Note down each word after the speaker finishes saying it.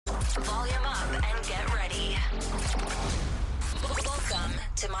Volume up and get ready. Welcome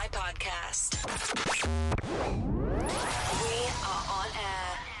to my podcast. We are on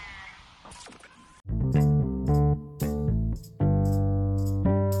air.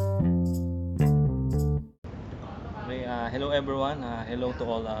 Okay, hello everyone. Hello to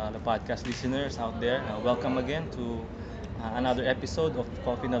all the podcast listeners out there. Welcome again to another episode of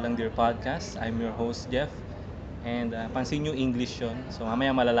Coffee na Lang Dear Podcast. I'm your host Jeff. And pansin nyo English yon. So mamaya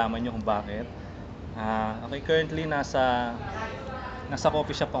malalaman nyo kung bakit. Okay, currently nasa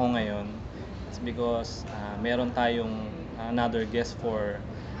coffee shop ako ngayon. It's because meron tayong another guest for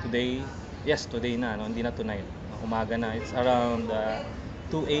today. Yes, today na, no? Hindi na tonight. Umaga na. It's around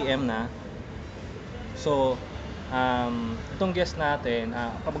 2 a.m. na. So, itong guest natin,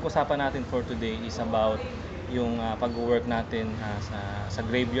 pag-usapan natin for today is about yung pag-work natin sa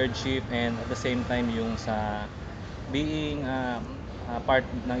graveyard shift and at the same time yung sa being part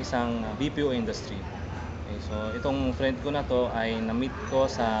ng isang BPO industry. Okay, so itong friend ko na to ay na-meet ko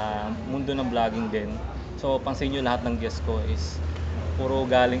sa mundo ng vlogging din. So pansin nyo lahat ng guest ko is puro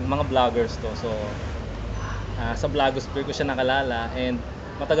galing mga vloggers to. So sa vlogosphere ko siya nakalala and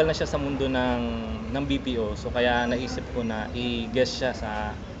matagal na siya sa mundo ng BPO. So kaya naisip ko na i-guest siya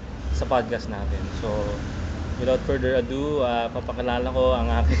sa podcast natin. So without further ado, papakilala ko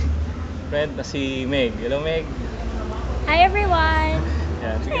ang aking friend na si Meg. Hello Meg. Hi everyone!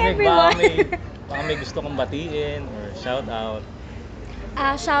 Yan. Sige Hi, Meg, baka everyone. may gusto kong batiin or shout out.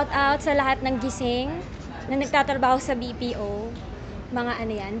 Shout out sa lahat ng gising na nagtatrabaho sa BPO. Mga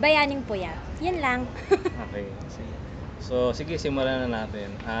ano yan, bayaning puyat. Yan lang. Okay. Sige. So sige, simulan na natin.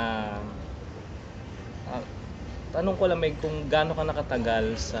 Tanong ko lang Meg kung gaano ka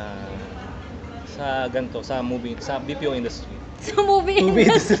nakatagal sa BPO industry. Sa movie Movie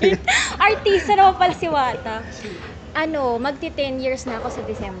industry. Artista naman pala si Wata. Magti 10 years na ako sa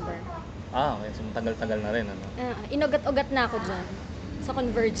December. Okay. So matagal-tagal na rin, ano? Inugat-ugat na ako dyan sa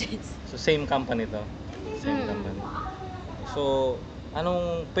Convergence. So same company to? Same company. So,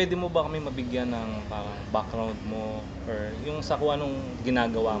 pwede mo ba kami mabigyan ng parang background mo or yung sa kung anong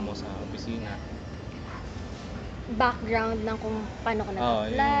ginagawa mo sa opisina? Background ng kung paano ko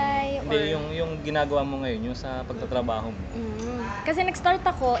nag-apply Hindi, yung ginagawa mo ngayon, yung sa pagtatrabaho mo. Kasi nag-start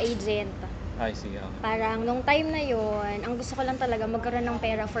ako agent. I see, okay. Parang nung time na yon, ang gusto ko lang talaga magkaroon ng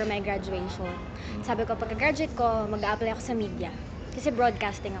pera for my graduation. Sabi ko, pagka-graduate ko, mag-a-apply ako sa media. Kasi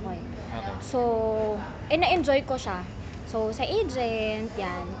broadcasting ako eh. Okay. So, na-enjoy ko siya. So, sa agent,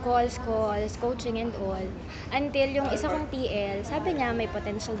 yan, calls, coaching and all. Until yung isa kong TL, sabi niya may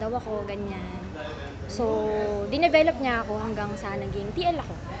potential daw ako, ganyan. So, dinevelop niya ako hanggang sa naging TL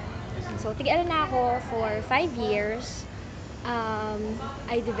ako. So, TL na ako for 5 years.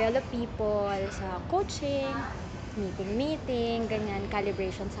 I develop people sa coaching, meeting, ganyan,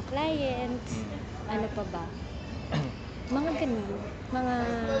 calibration sa clients, ano pa ba? Mga ganun.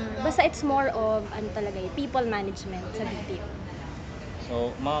 Basta it's more of, talaga people management sa BPO.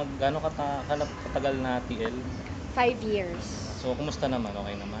 So, gaano katagal na TL? 5 years. So, kumusta naman?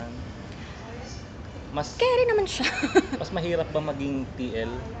 Okay naman? Kaya rin naman siya. Mas mahirap ba maging TL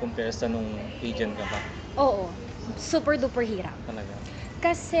compare sa nung agent ka pa? Oo. Super duper hirap. Talaga?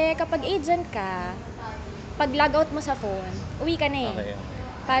 Kasi kapag agent ka, pag logout mo sa phone, uwi ka na eh. Okay.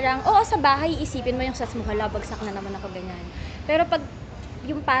 Parang, sa bahay, isipin mo yung sas mo, hala, bagsak na naman ako, ganyan. Pero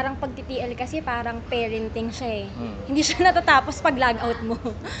yung parang pag-TTL kasi parang parenting siya eh. Hindi siya natatapos pag logout mo.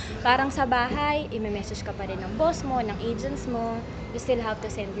 Parang sa bahay, i-message ka pa rin ng boss mo, ng agents mo. You still have to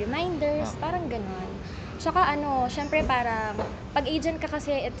send reminders. Parang ganon. Tsaka syempre parang, pag agent ka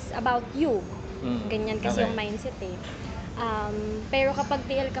kasi, it's about you. Ganyan kasi yung mindset eh. Pero kapag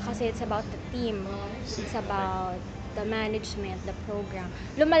TL ka kasi, it's about the team. It's about the management, the program.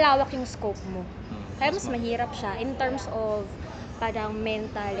 Lumalawak yung scope mo. Kaya mas mahirap siya in terms of parang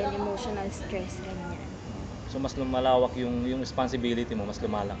mental and emotional stress, ganyan. So, mas lumalawak yung responsibility mo, mas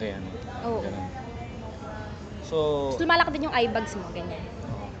lumalaki, ano? Oo. Ganun. So, Mas lumalaki din yung eye bags mo, ganyan.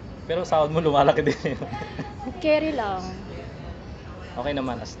 pero sahod mo lumalaki din yun. Carry lang. Okay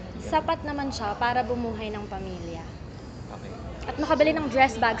naman. Sapat naman siya para bumuhay ng pamilya. Okay. At makabili ng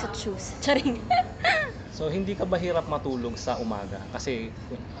dress bags at shoes. Charing. So, hindi ka ba hirap matulog sa umaga? Kasi,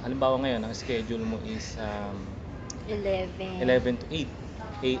 halimbawa ngayon, ang schedule mo is 11 to 8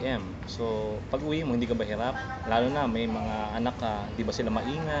 a.m. So, pag uwi mo, hindi ka ba hirap? Lalo na, may mga anak ka, di ba sila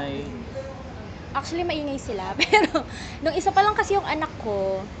maingay? Actually, maingay sila. Pero, nung isa pa lang kasi yung anak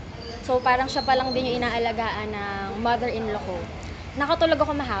ko, so parang siya pa lang din yung inaalagaan ng mother-in-law ko. Nakatulog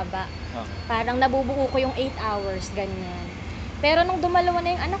ako mahaba. Okay. Parang nabubuo ko yung 8 hours, ganyan. Pero nung dumalawa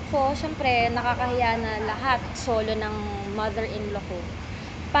na yung anak ko, syempre, nakakahiya na lahat solo ng mother-in-law ko.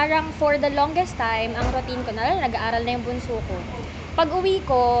 parang for the longest time, ang routine ko, nag-aaral na yung bunso ko. Pag uwi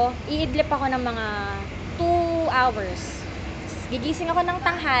ko, iidlip ako ng mga 2 hours. Gigising ako ng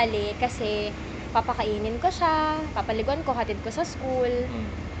tanghali kasi papakainin ko siya, papaliguan ko, hatid ko sa school.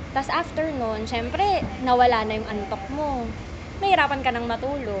 Tapos after nun, syempre, nawala na yung antok mo. Mahirapan ka nang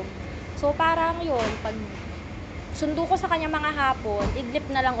matulog. So parang yun, pag sundo ko sa kanya mga hapon, idlip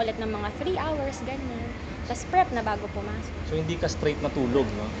na lang ulit ng mga 3 hours, ganyan. Tapos prep na bago pumasok. So hindi ka straight natulog,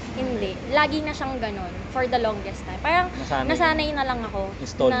 no? Hindi. Lagi na siyang ganon for the longest time. Parang nasanay na lang ako.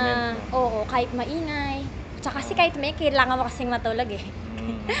 Installment, Na, oo, kahit maingay. Tsaka kasi kahit may, kailangan mo kasing matulog eh.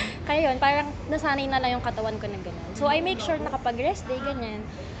 Kaya yun, parang nasanay na lang yung katawan ko ng ganon. So I make sure na kapag rest day, ganyan,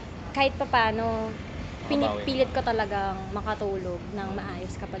 kahit papano, pilit ko talagang makatulog ng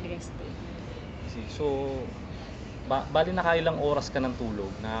maayos kapag rest day. So, bali nakailang oras ka ng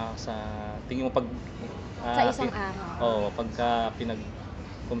tulog na sa tingin mo pag Sa isang araw. Oo, pagka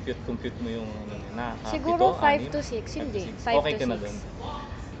pinag-compute mo yung Siguro 5 to 6, hindi. 5 okay to ka na 6. doon.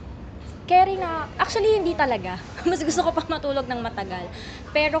 Carry na, actually hindi talaga. Mas gusto ko pa matulog ng matagal.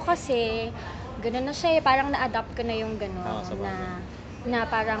 Pero kasi, gano'n na siya eh, parang na-adapt ko na yung gano'n, na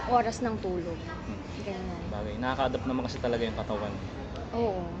parang oras ng tulog. Ganyan. Bagay, nakaka-adapt naman kasi talaga yung katawan.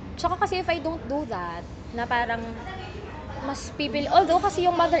 Oo. Tsaka kasi if I don't do that, na parang mas although kasi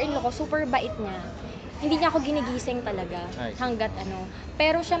yung mother-in-law ko, super bait niya. Hindi niya ako ginigising talaga hanggat ano.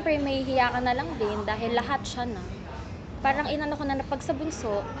 Pero syempre may hiya ka na lang din dahil lahat siya na. Parang inano ko na pag sa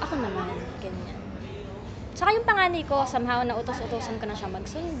bunso, ako naman, ganyan. Tsaka yung panganay ko, somehow nautos-utosan ko na siya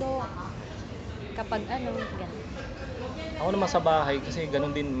magsundo. Kapag ano, ganyan. Ako naman sa bahay, kasi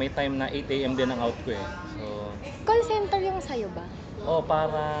ganun din, may time na 8 AM din ang out ko eh. So, Call center yung sa'yo ba?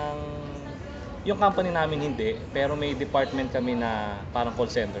 parang, yung company namin hindi, pero may department kami na parang call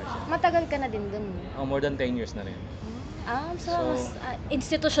center siya. Matagal ka na din dun. More than 10 years na rin.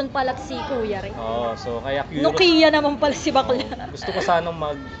 Institution pala si Kuya rin. So kaya curious. Nokia naman pala si Bakla. Gusto ko sanang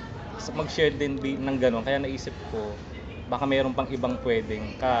mag-share din ng gano'n, kaya naisip ko baka mayroon pang ibang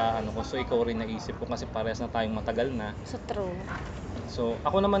pwedeng so ikaw rin naisip ko kasi parehas na tayong matagal na. So true. So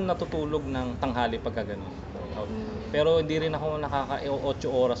ako naman natutulog ng tanghali pagka gano'n. Pero hindi rin ako nakaka-8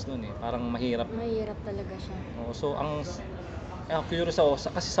 oras noon eh. Parang mahirap. Mahirap talaga siya. So curious ako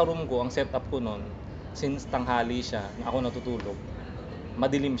kasi sa room ko, ang setup ko noon, since tanghali siya, ako natutulog,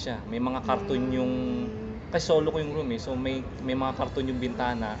 madilim siya. May mga karton yung, kasi solo ko yung room eh, so may mga karton yung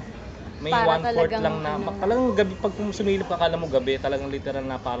bintana. May 1/4 lang na, talagang gabi, pag sumilip ka, akala mo gabi, talagang literal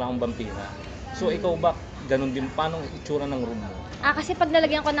na parang vampira. So ikaw ba, ganun din, paano itsura ng room mo? Kasi pag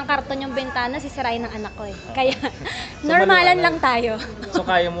nalagyan ko ng karton yung bintana, sisirain ng anak ko eh. Kaya, normalan lang tayo. So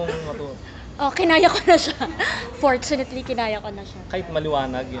kaya mong kinaya ko na siya. Fortunately, kinaya ko na siya. Kahit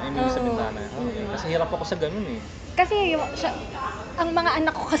maliwanag, yun ay sa bintana. Okay. Kasi hirap ako sa ganun eh. Kasi ang mga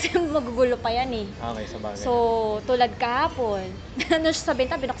anak ko kasi magugulo pa yan eh. Okay, sa bagay. So, tulad kahapon, siya sa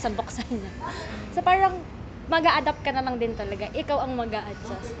bintana, binuksan-buksan niya. So, parang mag-a-adapt ka na lang din talaga. Ikaw ang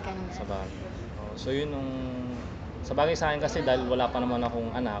mag-a-adjust ka na. Sa bagay. So, yun sa bagay sa akin kasi dahil wala pa naman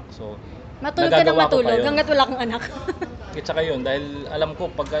akong anak, so matulog ka na matulog hanggat wala kang anak. At saka yun, dahil alam ko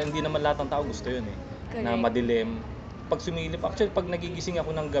pag hindi naman lahat ng tao gusto yun eh. Correct. Na madilim. Pag sumilip, actually pag nagigising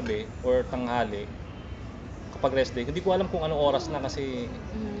ako ng gabi or tanghali, kapag rest day, hindi ko alam kung anong oras na kasi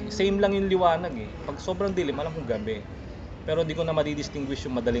same lang yung liwanag eh. Pag sobrang dilim, alam kong gabi. Pero hindi ko na madidistinguish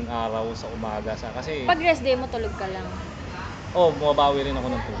yung madaling araw sa umaga. Kasi pag rest day mo, tulog ka lang? bumabawi rin ako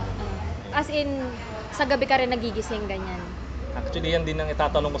ng tulog. As in, sa gabi ka rin nagigising, ganyan? Actually, yan din ang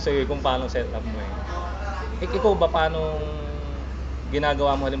itatanong ko sa iyo kung paano setup mo eh. Ikaw ba, paano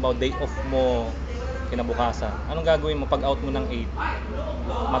ginagawa mo halimbawa day off mo kinabukasan? Anong gagawin mo pag out mo ng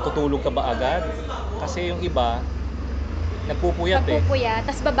 8? Matutulog ka ba agad? Kasi yung iba, nagpupuyat eh.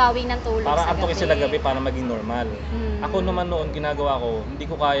 Tas babawi ng tulog para sa gabi. antokin sila gabi para maging normal. Ako naman noon, ginagawa ko, hindi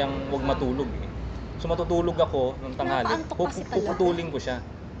ko kayang wag matulog eh. So matutulog ako ng tanghali, puputulin ko siya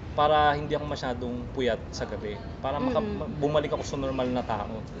para hindi ako masyadong puyat sa gabi. Para bumalik ako sa normal na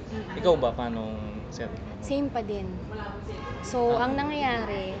tao. Ikaw ba, paano set? Same pa din. So, ang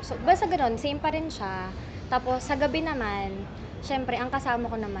nangyayari, basta gano'n, same pa rin siya. Tapos, sa gabi naman, syempre, ang kasama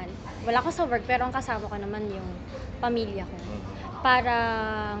ko naman, wala ko sa work, pero ang kasama ko naman yung pamilya ko.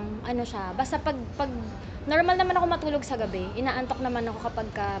 Parang, siya, basta pag normal naman ako matulog sa gabi, inaantok naman ako kapag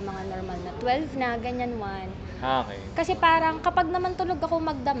mga normal na 12 na, ganyan 1. Okay. Kasi parang kapag naman tulog ako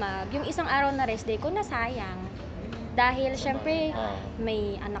magdamag, yung isang araw na rest day ko nasayang. Dahil syempre,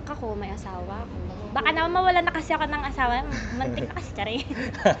 may anak ako, may asawa ako. Baka naman mawala na kasi ako ng asawa, mantik na kasi tsari.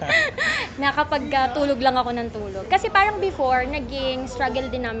 Na kapag tulog lang ako ng tulog. Kasi parang before, naging struggle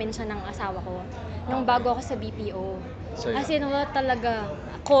din namin siya ng asawa ko. Nung bago ako sa BPO. So, as in, wala talaga.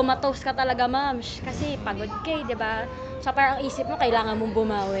 comatose ka talaga, ma'am. Kasi pagod ka di ba? So parang isip mo, kailangan mong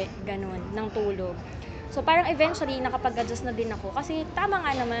bumawi, ganun, ng tulog. So parang eventually, nakapag-adjust na din ako. Kasi tama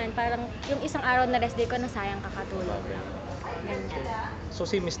nga naman, parang yung isang araw na rest day ko, nasayang kakatulog lang. Ganyan. So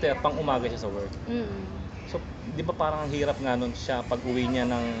si Mr. pang umaga siya sa work. So, di ba parang ang hirap nga nun siya pag uwi niya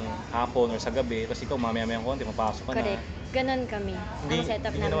ng hapon or sa gabi, kasi ikaw mamaya-maya konti, mapasok ka na. Correct. Ganon kami. Hindi, Ang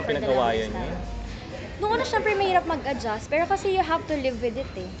setup hindi namin naman for the pinagawayan longest niyo. time. Noong una, syempre mahirap mag-adjust, pero kasi you have to live with it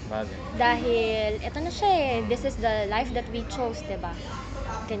eh. Bagay. Dahil, eto na siya eh, this is the life that we chose, diba?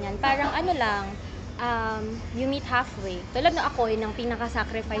 Ganyan. Parang ano lang, you meet halfway. Tulad na ako, yun ang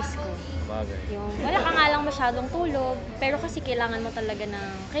pinaka-sacrifice ko. Bagay. Yung, wala ka nga lang masyadong tulog, pero kasi kailangan mo talaga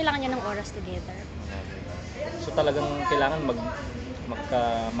kailangan niya ng oras together. So talagang kailangan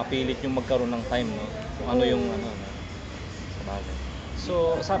mapilit yung magkaroon ng time, no? Kung ano yung ano, no? Sa bagay. So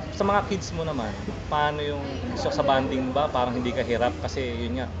sa mga kids mo naman, paano yung sa bonding ba? Parang hindi ka hirap kasi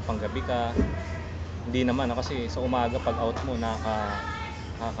yun nga, panggabi ka. Hindi naman, no? Kasi sa umaga pag out mo,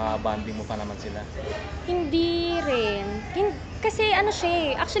 nakaka-bonding mo pa naman sila. Hindi rin. Kasi ano siya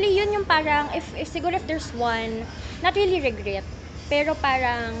eh, actually yun yung parang, if siguro if there's one, not really regret, pero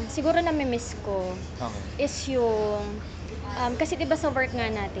parang siguro nami-miss ko Okay. is yung, kasi diba sa work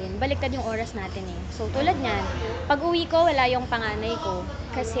nga natin, baliktad yung oras natin eh. So tulad niyan, pag uwi ko, wala yung panganay ko,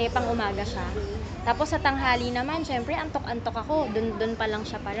 kasi pang umaga siya. Tapos sa tanghali naman, syempre antok-antok ako, dun pa lang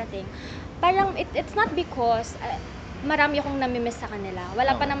siya parating. Parang it's not because, marami akong nami-miss sa kanila.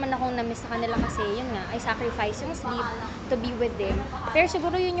 Wala pa naman akong nami-miss sa kanila kasi yun nga, I sacrifice yung sleep to be with them. Pero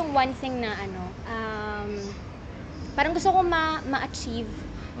siguro yun yung one thing na parang gusto ko ma-achieve.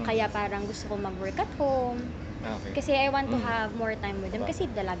 Kaya parang gusto ko mag-work at home. Okay. Kasi I want to have more time with them.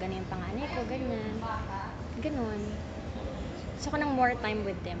 Kasi dalaga na yung panganay ko, ganyan. Ganon. Gusto ko ng more time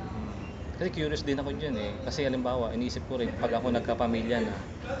with them. Kasi curious din ako dyan eh. Kasi halimbawa, iniisip ko rin, pag ako nagkapamilya na,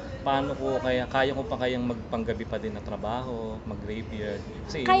 paano ko kaya ko pa kayang magpanggabi pa din na trabaho, mag-graveyard.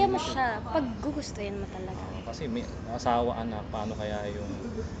 Kasi Kaya mo siya, pag gugustuhin mo talaga. Kasi may asawa, anak, paano kaya yung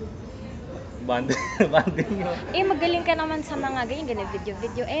banding mo? Eh, magaling ka naman sa mga ganyan,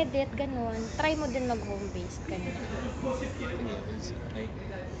 video edit, ganun. Try mo din mag-home-based, ganun. Okay.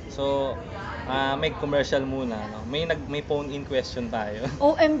 So, may commercial muna, no? May phone-in question tayo.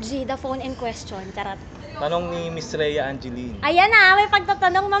 OMG, the phone in question. Charot. Tanong ni Miss Rhea Angeline. Ayan na, may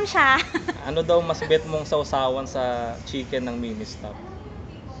pagtatanong, ma'am siya. Ano daw mas bet mong sausawan sa chicken ng mini-stop?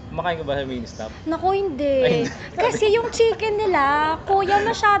 Kumakain ka ba sa mini-stop? Naku, Ay, hindi. hindi. Kasi yung chicken nila, kuya,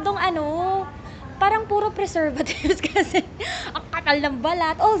 masyadong parang puro preservatives kasi ang kakal ng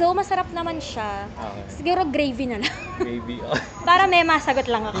balat. Although, masarap naman siya. Okay. Siguro gravy na lang. Baby. Oh. Para may masagot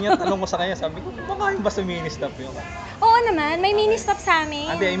lang ako. Yung tanong ko sa kanya, sabi ko, kumakain ba sa mini-stop yun? Oo naman, may mini-stop sa amin.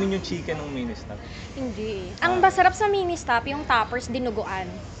 Hindi, I mean yung chicken ng mini-stop. Hindi. Ang masarap sa mini-stop, yung toppers dinuguan.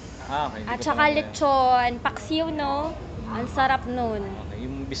 Okay. At saka lechon, paksiw, no? Ang sarap nun. Okay,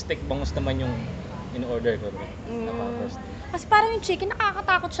 yung bistek bangus naman yung in-order ko. Na first. Kasi parang yung chicken,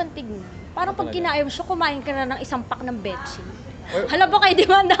 nakakatakot siyang tignan. Parang pag Talaga? kinain mo siya, kumain ka na ng isang pack ng betchin. Or- Hala ba kayo,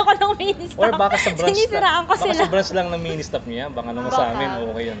 demanda ako ng mini-stop. Or baka sa branch Sinisiraan ko baka sila. sa branch lang ng mini-stop niya. Baka naman sa amin,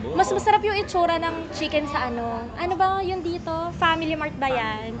 okay yan doon. Mas masarap yung itsura ng chicken sa ano ba yun dito? Family Mart ba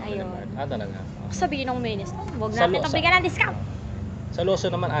yan? Ayun. Talaga. Sabihin ng mini-stop, huwag Sa natin lo- ito bigyan ng discount. Sa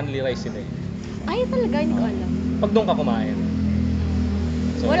Loso naman, only rice sila eh. Ay, talaga, hindi ko alam. Pag doon ka kumain.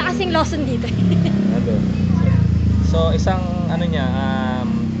 So, Wala kasing Lawson dito. Ano? So, isang ano niya,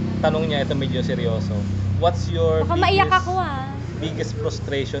 tanong niya, ito medyo seryoso. What's your Baka maiyak ako biggest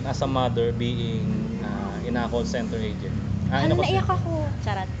frustration as a mother being in a call center agent? Ano, naiyak ako.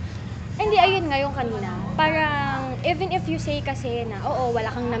 Charot. Hindi, ayun nga yung kanina. Parang, even if you say kasi na, oo, wala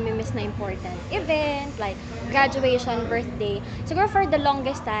kang namimiss na important event, like graduation, birthday. Siguro for the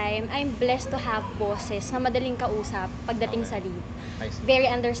longest time, I'm blessed to have bosses na madaling kausap pagdating sa leave. Very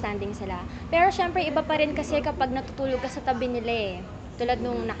understanding sila. Pero syempre, iba pa rin kasi kapag natutulog ka sa tabi nila eh. Tulad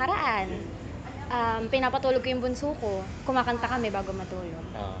nung nakaraan, pinapatulog ko yung bunso ko, kumakanta kami bago matulog.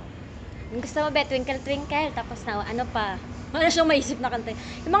 Gusto mo ba, Twinkle Twinkle, tapos na ano pa, wala siyang maisip na kanta.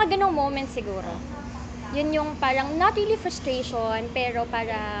 Yung mga ganong moments siguro. Yun yung parang, not really frustration, pero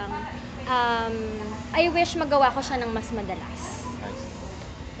parang, I wish magawa ko siya ng mas madalas.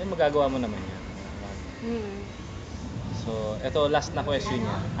 Ay, magagawa mo naman yan. So, eto last na question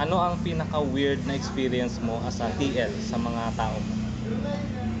niya. Ano ang pinaka-weird na experience mo as a TL sa mga tao mo?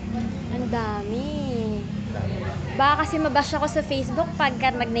 Ang dami. Baka kasi mabash ako sa Facebook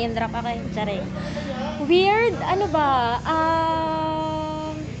pagka mag-name drop ako. Tsare. Weird? Ano ba?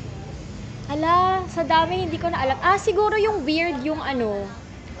 Sa dami hindi ko na alam. Siguro yung weird yung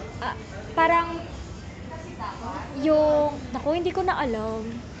parang Naku, hindi ko na alam.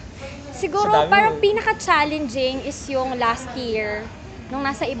 Siguro Sa dami mo parang eh. pinaka-challenging is yung last year, nung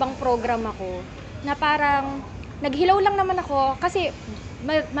nasa ibang program ako, na parang naghilaw lang naman ako kasi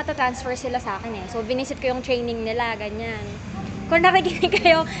matatransfer sila sa akin eh. So, binisit ko yung training nila, ganyan. Kung nakikinig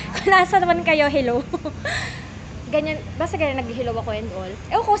kayo, kung nasa naman kayo, hello. Ganyan, basta ganyan, naghihilaw ako and all.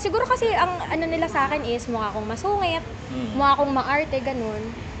 Ewan ko, siguro kasi ang ano nila sa akin is mukha akong masungit, mukha akong maarte, ganun.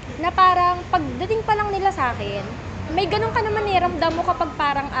 Na parang pagdating pa lang nila sa akin, may ganun ka naman eh, ramdam mo kapag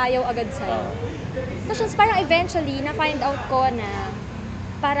parang ayaw agad sa'yo. Tapos parang eventually, na-find out ko na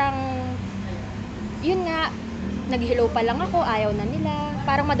parang, yun nga, naghihilaw pa lang ako, ayaw na nila.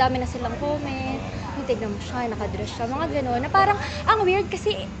 Parang madami na silang comment. Yung tignan mo siya, nakadress siya, mga gano'n. Na parang, ang weird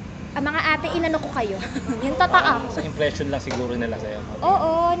kasi, mga ate, inano ko kayo. Yung totoo. Sa impression lang siguro nila sa'yo.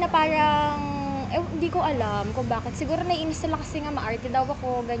 Oo, na parang, hindi ko alam kung bakit. Siguro naiinis sila kasi nga maarte daw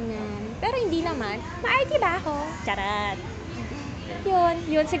ako, ganyan. Pero hindi naman. Maarte ba ako? Charat.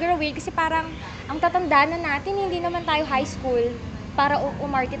 Yun. Siguro weird kasi parang, ang tatandaan na natin, hindi naman tayo high school para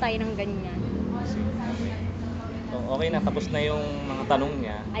umarte tayo ng ganyan. So, okay na, tapos na yung mga tanong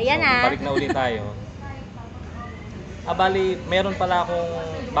niya. Ayan so, na. Balik na ulit tayo. Bali, meron pala akong,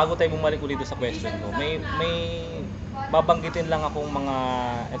 bago tayo bumalik ulit sa question ko, may babanggitin lang akong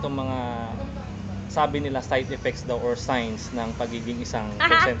itong mga sabi nila side effects daw or signs ng pagiging isang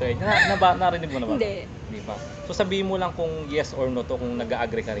center agent. Narinig mo na ba? Hindi pa. So sabihin mo lang kung yes or no to kung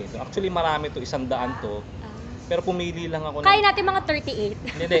nag-a-agree ka rito. Actually marami to, 100 to. Pero pumili lang ako Kaya natin mga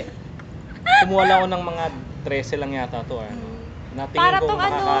 38. Hindi. Kumuha lang ako ng mga 13 lang yata to. Natingin Para ko tong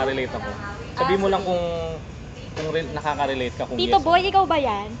makaka-relate ako. Sabihin mo lang kung nakaka-relate ka kung Tito yes. Boy, ikaw ba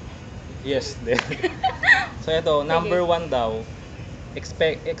yan? Yes, din. So ito, number 1 daw,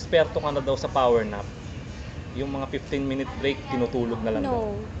 eksperto ka na daw sa power nap. Yung mga 15-minute break, tinutulog na lang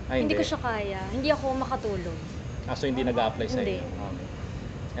daw. No. Hindi ko siya kaya. Hindi ako makatulog. So hindi nag-a-apply sa Hindi. iyo.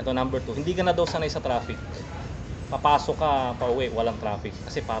 Okay. Ito, number 2, hindi ka na daw sanay sa traffic. Papasok ka, pauwi, walang traffic.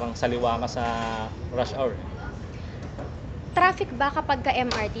 Kasi parang saliwa ka sa rush hour. Traffic ba kapag ka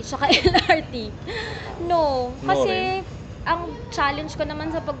MRT tsaka LRT? No. No Kasi ang challenge ko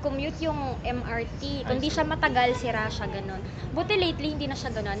naman sa pag-commute yung MRT. Kung di siya matagal, sira siya, ganun. Buti lately, hindi na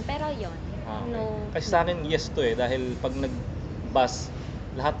siya ganun. Pero yun, Okay. no. Kasi sa akin, yes to eh. Dahil pag nag-bus,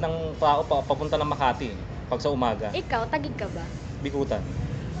 lahat ng tao papunta ng Makati. Pag sa umaga, Ikaw, tagig ka ba? Bikutan.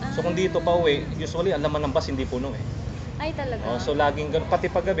 So kung dito pa uwi, usually ang laman ng bus hindi puno eh. Ay, talaga. So laging ganun. Pati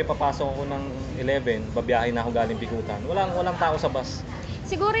pag gabi, papasok ako ng 11, babiyahe na ako galing Bikutan. Walang tao sa bus.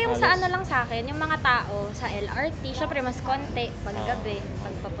 Siguro yung sa Halos. ano lang sa akin, yung mga tao sa LRT, syempre mas konti pag gabi,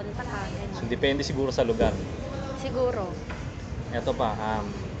 pag papunta ka. So Ganun. depende siguro sa lugar. Siguro. Eto pa,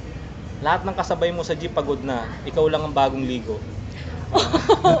 lahat ng kasabay mo sa jeep pagod na, ikaw lang ang bagong ligo.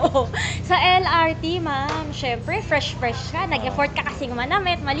 Oo. Sa LRT, ma'am, syempre fresh ka. Nag-effort ka kasing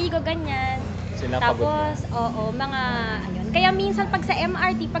manamit, maligo, ganyan. Sila pagod na. Tapos, mga, ayun. Kaya minsan pag sa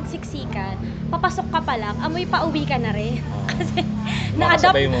MRT, pag siksikan, papasok ka pa lang, amoy pa uwi ka na rin. Kasi, Mga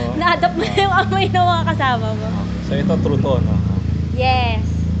kasabay mo. na-adapt mo yung amoy ng mga kasama mo. So ito true to, no? Yes.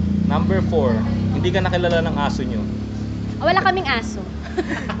 Number 4, hindi ka nakilala ng aso nyo. Wala kaming aso.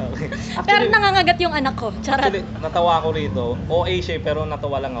 Okay. Pero nangangagat yung anak ko. Charot. Actually, natawa ako rito. OA siya, pero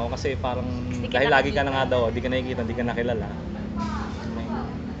natawa lang ako kasi parang Hindi ka dahil lagi ka na nakikita. nga daw, di ka nakikita, di ka nakilala.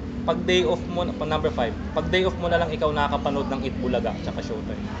 Pag day off mo, number 5, pag day off mo na lang ikaw nakakapanood ng Eat Bulaga tsaka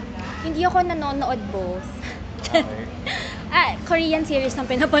Showtime. Hindi ako nanonood both. Okay. Korean series ang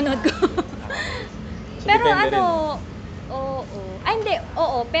pinapanood ko. So, Pero depende ano, rin. oo. Ay hindi,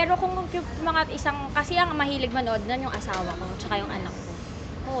 oo. Pero kung yung mga isang, kasi ang mahilig manood nun yung asawa ko, tsaka yung anak ko.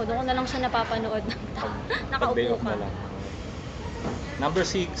 Oo, doon ko na lang siya napapanood. Pag day Nakaupo off ka. na lang. Number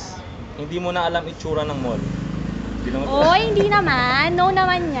 6, hindi mo na alam itsura ng mall. Hindi naman Hindi naman. No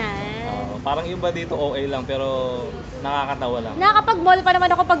naman yan. parang iba dito OA lang pero nakakatawa lang. Nakakapag-mall pa naman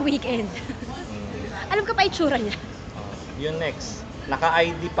ako pag weekend. Mm. Alam ko pa itsura niya. Yun next.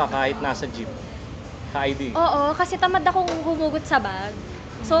 Naka-ID pa kahit nasa jeep. Ka-ID. Oo, kasi tamad akong humugot sa bag.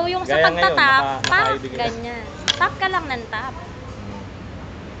 So, yung sa Gaya ngayon, pagtatap, naka-ID ka. ganyan. Tap ka lang ng tap.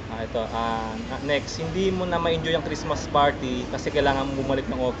 Ito, next, hindi mo na ma-enjoy ang Christmas party kasi kailangan mo bumalik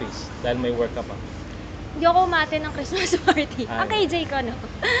ng office dahil may work ka pa. Hindi ako umate ng Christmas party. Ay. Ang KJ ko, no?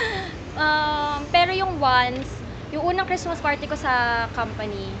 Pero yung once, yung unang Christmas party ko sa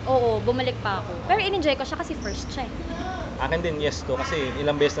company, oo, bumalik pa ako. Pero in-enjoy ko siya kasi first siya. Akin din, yes to, kasi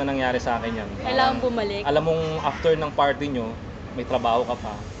ilang beses na nangyari sa akin yan. Kailangan bumalik. Alam mong after ng party nyo, may trabaho ka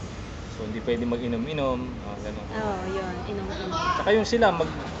pa. So hindi pwede mag-inom-inom, ganun. Yun, inom-inom. Tsaka yung sila,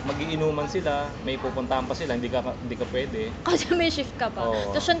 magiinuman sila, may pupuntahan pa sila, hindi ka pwede. Kasi may shift ka pa.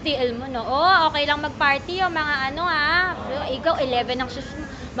 Oo. Tapos yung TL mo, no? Okay lang mag-party yung mga Pero ikaw, 11 ang shift mo.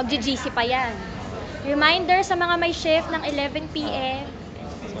 Mag-GC pa yan. Reminder sa mga may shift ng 11 p.m.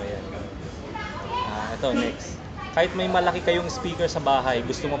 So yan. Ito, next. Kahit may malaki kayong speaker sa bahay,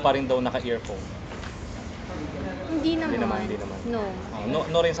 gusto mo pa rin daw naka-earphone. Hindi naman. Hindi naman. No.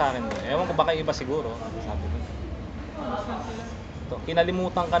 No rin sa akin. Ewan ko baka iba siguro. Sabi ko.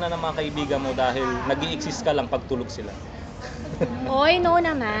 Kinalimutan ka na ng mga kaibigan mo dahil nag-i-exist ka lang pag tulog sila. Oy, no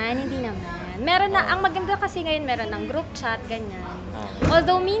naman. Hindi naman. Meron na, ang maganda kasi ngayon meron ng group chat, ganyan.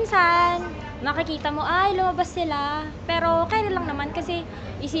 Although minsan, makikita mo, lumabas sila. Pero kaya lang naman kasi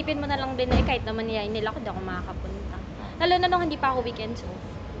isipin mo na lang din na kahit naman niyayin nila ako, di ako makakapunta. Lalo na nung hindi pa ako weekends off.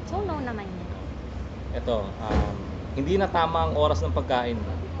 So, no naman yan. Ito, hindi na tama ang oras ng pagkain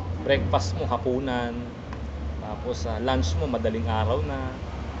mo. Breakfast mo, hapunan. Tapos lunch mo, madaling araw na.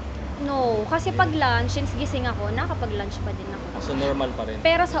 No, kasi pag lunch, since gising ako, nakapag-lunch pa din ako. So normal pa rin.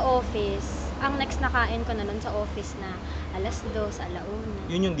 Pero sa office, ang next na kain ko na nun sa office na 2:00,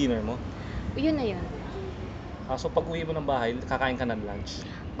 1:00. Yun yung dinner mo? Yun na yun. So pag uwi mo ng bahay, kakain ka ng lunch.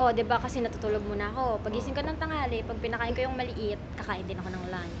 Diba kasi natutulog muna ako. Pagising ko ng tanghali, pag pinakain ko yung maliit, kakain din ako ng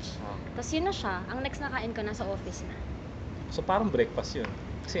lunch. Tapos yun na siya, ang next na kain ko na sa office na. So parang breakfast yun.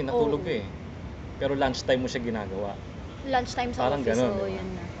 Kasi natulog ka eh. Pero lunchtime mo siya ginagawa. Lunchtime sa parang office, ganun, so diba? yun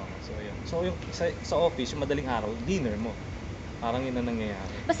na. So yun. So yung sa office, yung madaling araw, dinner mo. Parang yun na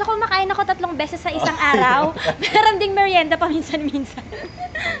nangyayari. Basta kumakain ako 3 beses sa isang araw, meron ding merienda paminsan-minsan.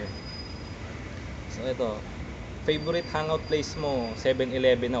 Okay. So ito, favorite hangout place mo,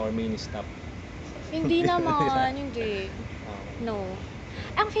 7-Eleven na or Ministop? Hindi naman, hindi. Okay. No.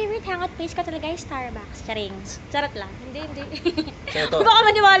 Ang favorite hangout place ko talaga ay Starbucks. Charot lang. Hindi. So ito, Baka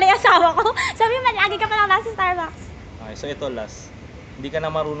maniwala yung asawa ko. Sabi man, lagi ka pa lang nasa Starbucks. okay, so ito last. Hindi ka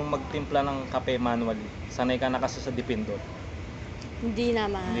na marunong magtimpla ng kape manually. Sanay ka na kasi sa dipindot. Hindi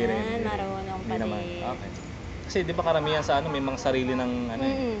naman. Hindi rin. Marunong pa Hindi naman. din. Okay. Kasi di ba karamihan sa may mga sarili ng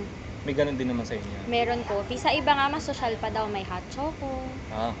may ganun din naman sa inyo. Meron coffee. Sa iba nga mas social pa daw, may hot choco.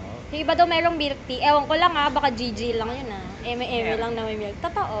 Oo. Sa iba daw merong milk tea. Ewan ko lang baka GG lang yun Eme lang na may milk.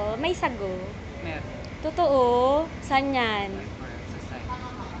 Totoo, may sago. Meron. Totoo. Saan yan? Sa site.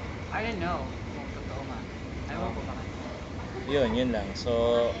 I don't know kung totoo man. Ewan ko ba. Yun lang. So,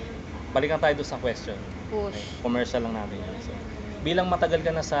 balikan tayo doon sa question. Push. Okay, commercial lang natin yun. So, bilang matagal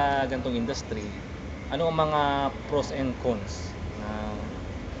ka na sa gantong industry, ano ang mga pros and cons na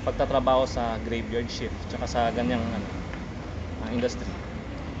pagtatrabaho sa graveyard shift tsaka sa ganyang industry?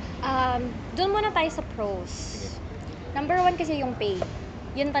 Doon muna tayo sa pros. Sige. Number 1 kasi yung pay.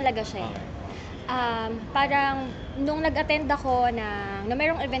 Yun talaga siya. Okay. Parang nung nag-attend ako na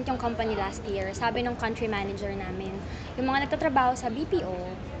mayroong event yung company last year, sabi nung country manager namin, yung mga nagtatrabaho sa BPO,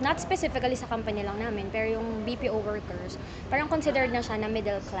 not specifically sa company lang namin, pero yung BPO workers, parang considered na siya na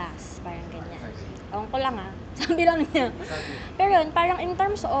middle class, parang ganyan. Ewan ko lang sabi lang niya. Pero yun, parang in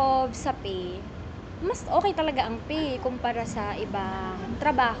terms of sa pay, mas okay talaga ang pay kumpara sa ibang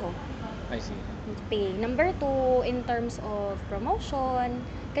trabaho. I see. Pay. Number 2, in terms of promotion,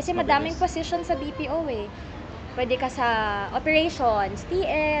 kasi madaming position sa BPO Pwede ka sa operations,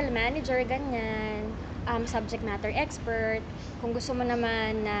 TL, manager, ganyan, subject matter expert. Kung gusto mo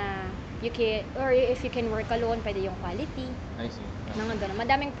naman na if you can work alone, pwede yung quality. I see. Mga ganun.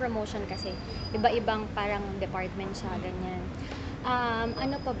 Madaming promotion kasi. Iba-ibang parang department siya, ganyan.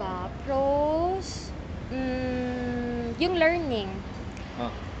 Ano pa ba? Pros? Yung learning.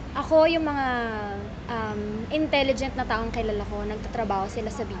 Ako, yung mga intelligent na taong kilala ko, nagtatrabaho sila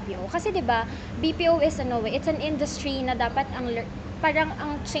sa BPO. Kasi 'di ba, BPO is it's an industry na dapat parang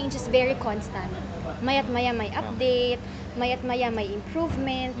ang change is very constant. Mayat maya may update, mayat maya may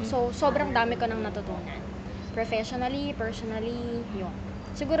improvement. So, sobrang dami ko nang natutunan. Professionally, personally, yun.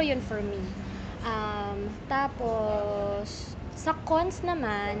 Siguro yun for me. Tapos, sa cons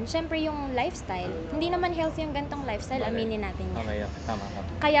naman, syempre yung lifestyle. Hindi naman healthy yung gantong lifestyle, aminin natin yan. Okay, tama.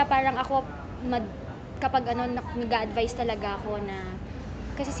 Kaya parang ako, kapag nag-a-advise talaga ako na,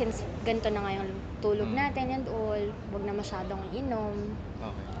 kasi since ganito na nga yung tulog natin and all, wag na masyadong inom,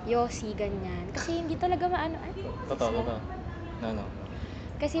 yosi, ganyan. Kasi hindi talaga Totoo. No.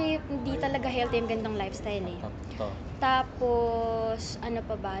 Kasi hindi talaga healthy yung gantong lifestyle Totoo. Tapos, ano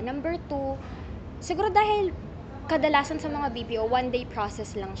pa ba? Number 2, siguro dahil kadalasan sa mga BPO, one-day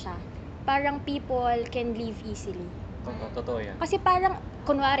process lang siya. Parang people can leave easily. Totoo yan. Kasi parang,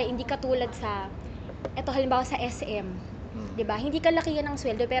 kunwari, hindi katulad sa, halimbawa sa SM, 'di ba? Hindi kalakihan ng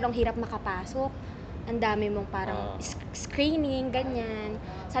sweldo pero ang hirap makapasok. ang dami mong parang screening, ganyan.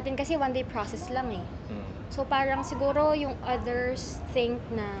 Sa atin kasi one day process lang eh. So parang siguro yung others think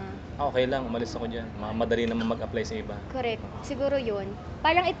na Okay lang, umalis ako dyan. Madali naman mag-apply sa iba. correct. Siguro yun.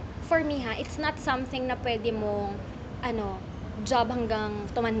 Parang for me ha, it's not something na pwede mong job hanggang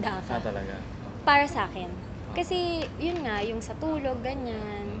tumanda ka. Talaga. Para sa akin. Kasi yun nga, yung sa tulog,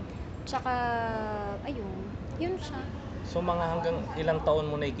 ganyan. Tsaka, ayun. Yun siya. So mga hanggang ilang taon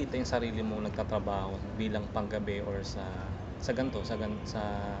mo nakikita yung sarili mo nagtatrabaho bilang panggabi or sa ganito,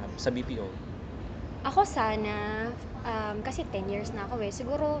 sa BPO? Ako sana, kasi 10 years na ako eh.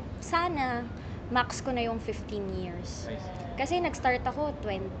 Siguro, sana, max ko na yung 15 years. I see. Kasi nag-start ako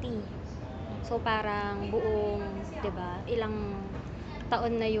 20. So parang buong, 'di ba? Ilang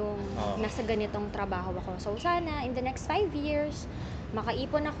taon na yung nasa ganitong trabaho ako. So sana in the next 5 years,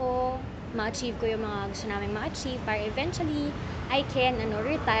 makaipon ako, ma-achieve ko yung mga gusto naming ma-achieve para eventually I can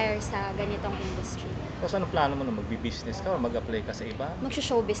retire sa ganitong industry. Tapos ano plano mo na magbi-business ka or mag-apply ka sa iba?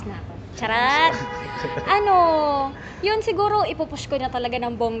 Mag-showbiz na ako. Charat! Yun siguro ipupush ko na talaga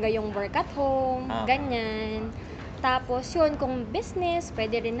ng bongga yung work at home, ganyan. Tapos yun, kung business,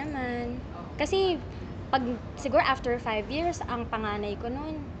 pwede rin naman. Kasi pag siguro after 5 years, ang panganay ko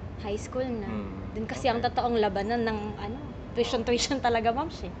noon, high school na. Dun kasi ang totoong labanan ng tuition talaga,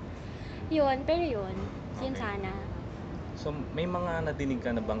 ma'am siya. Yun, pero yun sana. So may mga nadinig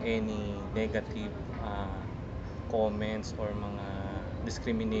ka na bang any negative comments or mga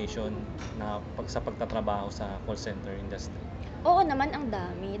discrimination na sa pagtatrabaho sa call center industry? Oo naman, ang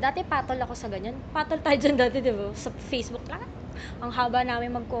dami. Dati patol ako sa ganyan. Patol tayo dyan dati, di ba? Sa Facebook lang. Ang haba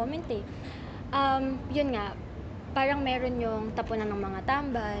namin mag-comment eh. Yun nga, parang meron yung tapunan ng mga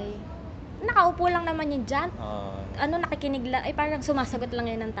tambay. Nakaupo lang naman yun dyan. Nakikinig lang. Ay, parang sumasagot lang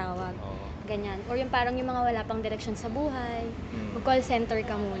yan ng tawag. Ganyan. Or yung parang yung mga wala pang direksyon sa buhay. Mag-call center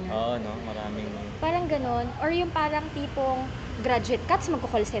ka muna. Maraming... Parang ganon. Or yung parang tipong graduate ka, tapos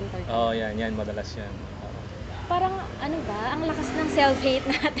mag-call center ka. Yan. Madalas yan. Parang ang lakas ng self-hate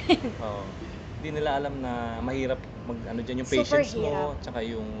natin. Hindi nila alam na mahirap dyan yung patience mo, tsaka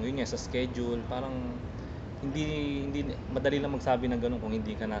yun nga sa schedule, parang hindi madali lang magsabi ng ganun kung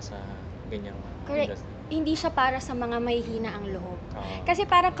hindi ka nasa ganyang industry. Hindi siya para sa mga may hina ang loob. Kasi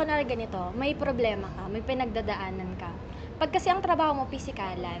parang kunwari ganito, may problema ka, may pinagdadaanan ka. Pag kasi ang trabaho mo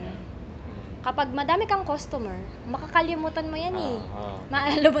pisikalan, kapag madami kang customer, makakalimutan mo yan eh.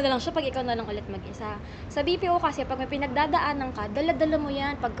 Maalala mo na lang siya pag ikaw na lang ulit mag-isa. Sa BPO kasi, pag may pinagdadaanan ka, dala-dala mo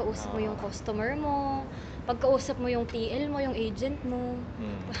yan. Pagkausap mo yung customer mo, pagkausap mo yung TL mo, yung agent mo.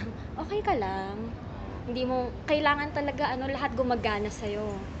 Okay ka lang. Hindi mo, kailangan talaga lahat gumagana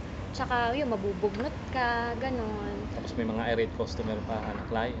sa'yo. Tsaka yun, mabubugnot ka, ganon. Tapos may mga irate customer pa na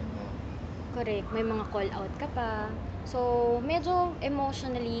client. Correct, may mga call out ka pa. So, medyo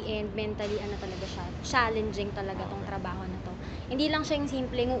emotionally and mentally talaga siya. Challenging talaga tong trabaho na to. Hindi lang siya yung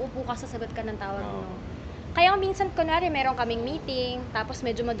simple, uupo ka, sasagot ka ng tawag mo. Kaya minsan, kunwari, meron kaming meeting, tapos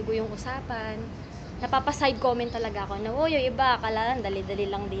medyo madugo yung usapan. Napapaside comment talaga ako na, yung iba, akala lang, dali-dali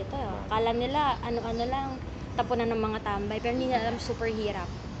lang dito. Akala nila, ano-ano lang, tapunan ng mga tambay. Pero hindi nila alam, super hirap.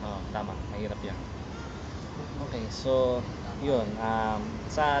 Tama, mahirap yan. Okay, so, yun.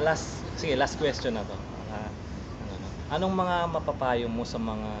 Last question na to. Anong mga mapapayo mo sa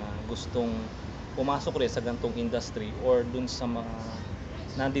mga gustong pumasok rin sa gantong industry or dun sa mga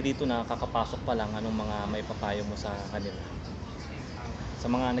nandito na kakapasok pa lang, anong mga may papayo mo sa kanila?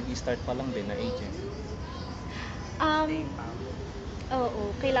 Sa mga nag-i-start pa lang din na agent.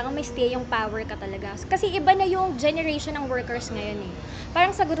 Oo, kailangan may stay yung power ka talaga. Kasi iba na yung generation ng workers ngayon eh.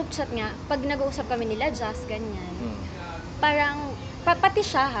 Parang sa group chat nga, pag nag-uusap kami nila, Jazz, ganyan. Parang, pati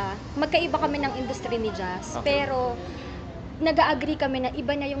siya magkaiba kami ng industry ni Jazz. Okay. Pero, nag-agree kami na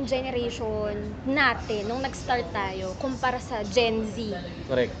iba na yung generation natin nung nag-start tayo kumpara sa Gen Z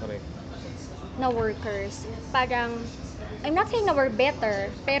Correct. na workers. Parang, I'm not saying na we're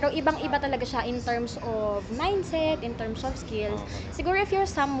better, pero ibang-iba talaga siya in terms of mindset, in terms of skills. Siguro if you're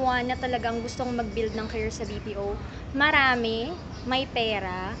someone na talagang gustong mag-build ng career sa BPO, marami, may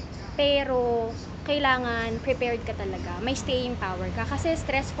pera, pero kailangan prepared ka talaga. May staying power ka kasi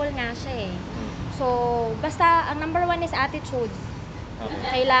stressful nga siya eh. So, basta ang number one is attitude.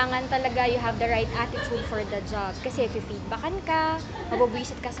 Kailangan talaga you have the right attitude for the job. Kasi if feedbackan ka,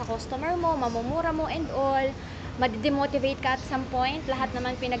 mabubwisit ka sa customer mo, mamumura mo and all, madidemotivate ka at some point, lahat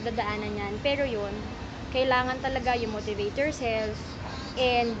naman pinagdadaanan yan. Pero yun, kailangan talaga you motivate yourself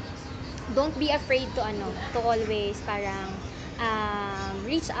and don't be afraid to always parang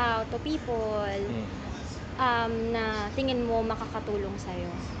reach out to people na tingin mo makakatulong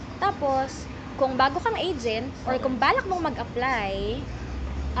sa'yo. Tapos, kung bago kang agent or kung balak mong mag-apply,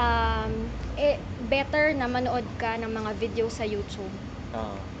 better na manood ka ng mga video sa YouTube.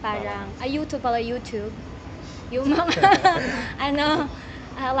 Oo. Parang, YouTube pala, YouTube. Yung mga,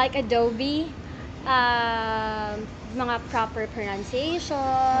 like Adobe, mga proper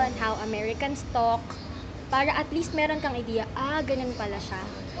pronunciation, how Americans talk, para at least meron kang idea, ganun pala siya.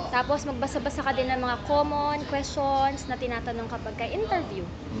 Tapos magbasa-basa ka din ng mga common questions na tinatanong kapag ka interview.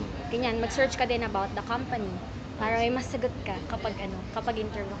 Ganyan, mag-search ka din about the company para may masagot ka kapag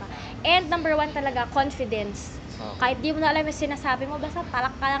interview ka. And number 1 talaga, confidence. Kahit di mo na alam yung sinasabi mo, basta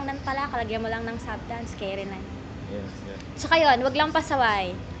talak ka lang ng talak, lagyan mo lang ng substance, carry na. Yes. Tsaka yun, wag lang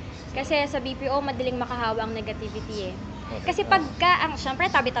pasaway. Kasi sa BPO, madaling makahawa ang negativity eh. Kasi syempre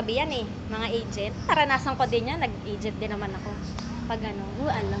tabi-tabi yan eh, mga agent. Naranasan ko din yan, nag-agent din naman ako. Pag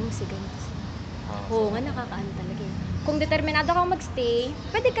alam mo si ganito. Oo nga, nakakaan talaga eh. Kung determinado kang magstay,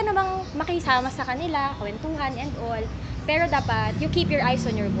 pwede ka namang makisama sa kanila, kwentuhan and all. Pero dapat, you keep your eyes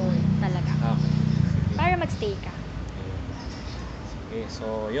on your goal talaga. Okay. Para magstay ka. Okay,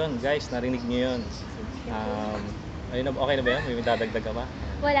 so yun guys, narinig niyo yun. Okay na ba yun? May dadagdag ka ba?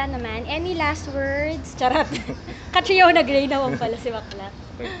 Wala naman. Any last words? Charot. Katriyo, nag-gray naman pala si Bakla.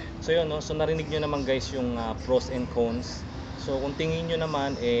 Okay. So yun, no? So narinig nyo naman guys yung pros and cons. So kung tingin nyo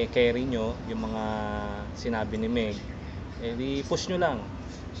naman, carry nyo yung mga sinabi ni Meg, di push nyo lang.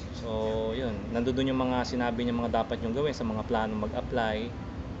 So yun, nandoon yung mga sinabi niya mga dapat nyo gawin sa mga plano mag-apply.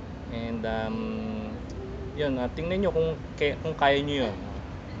 And yun, tingnan nyo kung kaya nyo yun.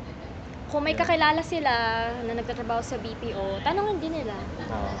 Kung may kakilala sila na nagtatrabaho sa BPO, tanongin din nila.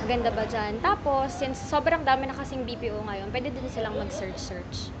 Maganda ba dyan? Tapos, since sobrang dami na kasing BPO ngayon, pwede din silang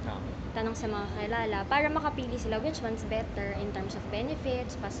mag-search. Tanong sa mga kakilala para makapili sila which one's better in terms of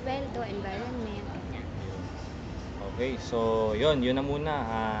benefits, pasweldo, environment, ganyan. Okay, so yun na muna.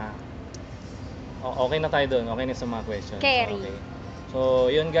 Okay na tayo doon. Okay na sa mga questions. Carry. Okay.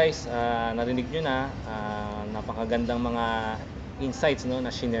 So yun guys, narinig nyo na. Napakagandang mga insights no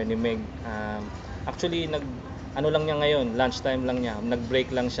na share ni Meg. Actually lang niya ngayon, lunchtime lang niya. Nag-break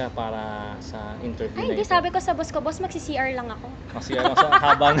lang siya para sa interview na Hindi, ito. sabi ko sa boss ko, boss, magsi-CR lang ako. Kasi sa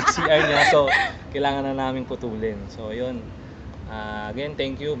haba ng CR niya, so kailangan na naming putulin. So yun. Again,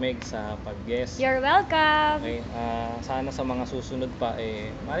 thank you Meg sa pag-guest. You're welcome! Okay, sana sa mga susunod pa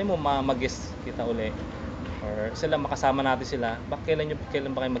mali mo mag-guest kita uli or sila makasama natin sila. Kailan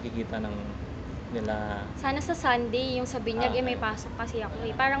ba kayo magkikita ng nila? Sana sa Sunday, yung sa Binyag, Okay. may pasok kasi ako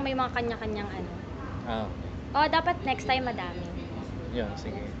eh. Parang may mga kanya-kanyang Okay. dapat next time madami. Yun,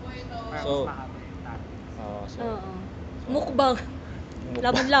 sige. Para So, mas makapag-start. so Oo. Mukbang.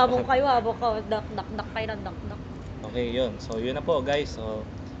 Labon-labon kayo, habang ka, dak kayo ng dak. Okay, yun. So, yun na po guys. So,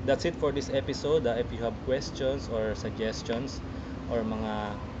 that's it for this episode. If you have questions or suggestions or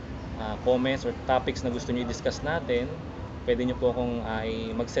mga comments or topics na gusto niyo i-discuss natin, pwede niyo po akong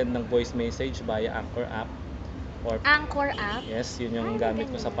mag-send ng voice message via Anchor app. Or, Anchor app? yes, yun yung Ay, gamit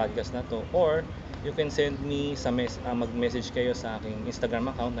ko sa ganyan. podcast na to. Or, you can send me mag-message kayo sa aking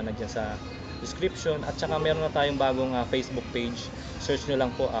Instagram account na nandiyan sa description. At saka meron na tayong bagong Facebook page. Search nyo lang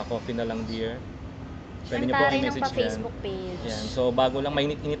po, Coffee na lang dear. Pwede nyo po Nantarin ng i-message yan. pa-Facebook page. Yan. So, bago lang,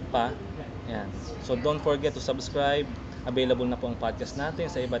 mainit-init pa. Yan. So, don't forget to subscribe. Available na po ang podcast natin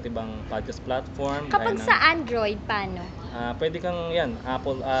sa iba't ibang podcast platform. Kapag Gaya ng- sa Android, paano? pwede kang,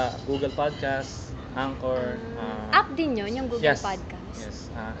 Apple, Google Podcast, Anchor, App din yun, yung Google yes, Podcast. Yes.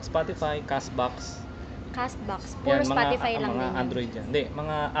 Spotify, Castbox. Castbox. Puro Yan, Spotify lang mga din yun. Android yan. Hindi,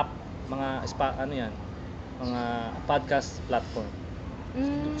 mga app, mga podcast platform.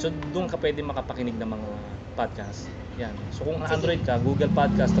 Mm. So, doon ka pwede makapakinig ng mga podcast. Yan. So, kung Sige. Android ka, Google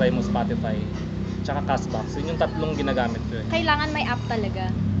Podcast, try mo Spotify, tsaka Castbox. Yun yung tatlong ginagamit ko. Kailangan may app talaga.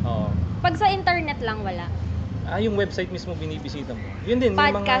 Oo. Pag sa internet lang, wala. Yung website mismo binibisita mo. Yun din,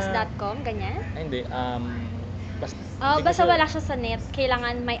 may mga... Podcast.com, ganyan? Ay, hindi. Basta, Oh, hindi ko basta sure. wala siya sa net,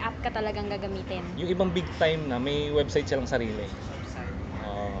 kailangan may app ka talagang gagamitin. Yung ibang big time na, may website silang sarili. Website.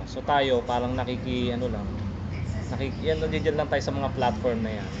 So tayo, parang nandiyan lang tayo sa mga platform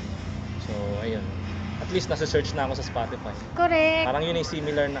na yan. So, ayun. At least nasa search na ako sa Spotify. Correct. Parang yun yung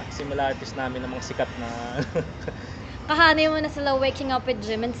similarities namin ng mga sikat na Kahanay mo na sila Waking Up with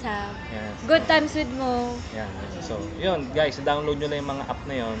Jim and Sam. yes. Good Times with Mo. Yan. So, yun guys, download nyo lang yung mga app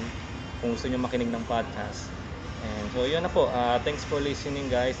na yun kung gusto nyo makinig ng podcast. And so, yun na po. Thanks for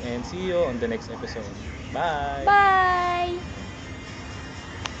listening guys and see you on the next episode. Bye! Bye!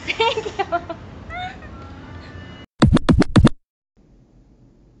 Thank you!